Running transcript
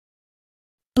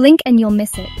Blink and you'll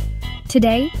miss it.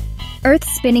 Today,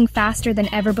 Earth's spinning faster than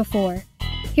ever before.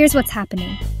 Here's what's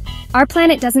happening. Our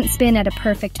planet doesn't spin at a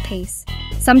perfect pace.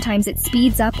 Sometimes it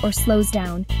speeds up or slows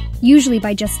down, usually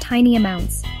by just tiny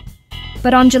amounts.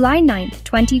 But on July 9th,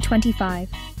 2025,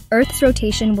 Earth's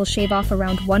rotation will shave off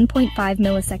around 1.5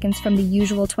 milliseconds from the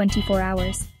usual 24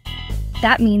 hours.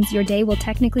 That means your day will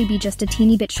technically be just a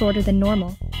teeny bit shorter than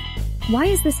normal. Why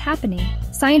is this happening?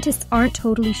 Scientists aren't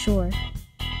totally sure.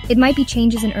 It might be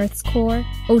changes in Earth's core,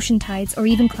 ocean tides, or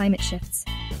even climate shifts.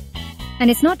 And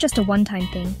it's not just a one-time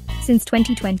thing. Since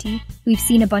 2020, we've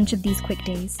seen a bunch of these quick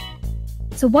days.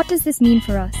 So what does this mean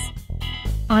for us?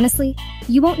 Honestly,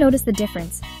 you won't notice the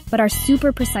difference, but our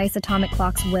super precise atomic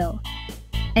clocks will.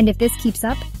 And if this keeps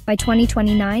up, by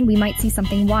 2029 we might see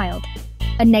something wild.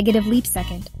 A negative leap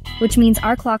second, which means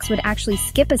our clocks would actually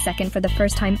skip a second for the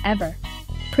first time ever.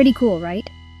 Pretty cool, right?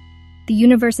 The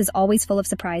universe is always full of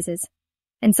surprises.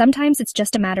 And sometimes it's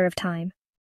just a matter of time.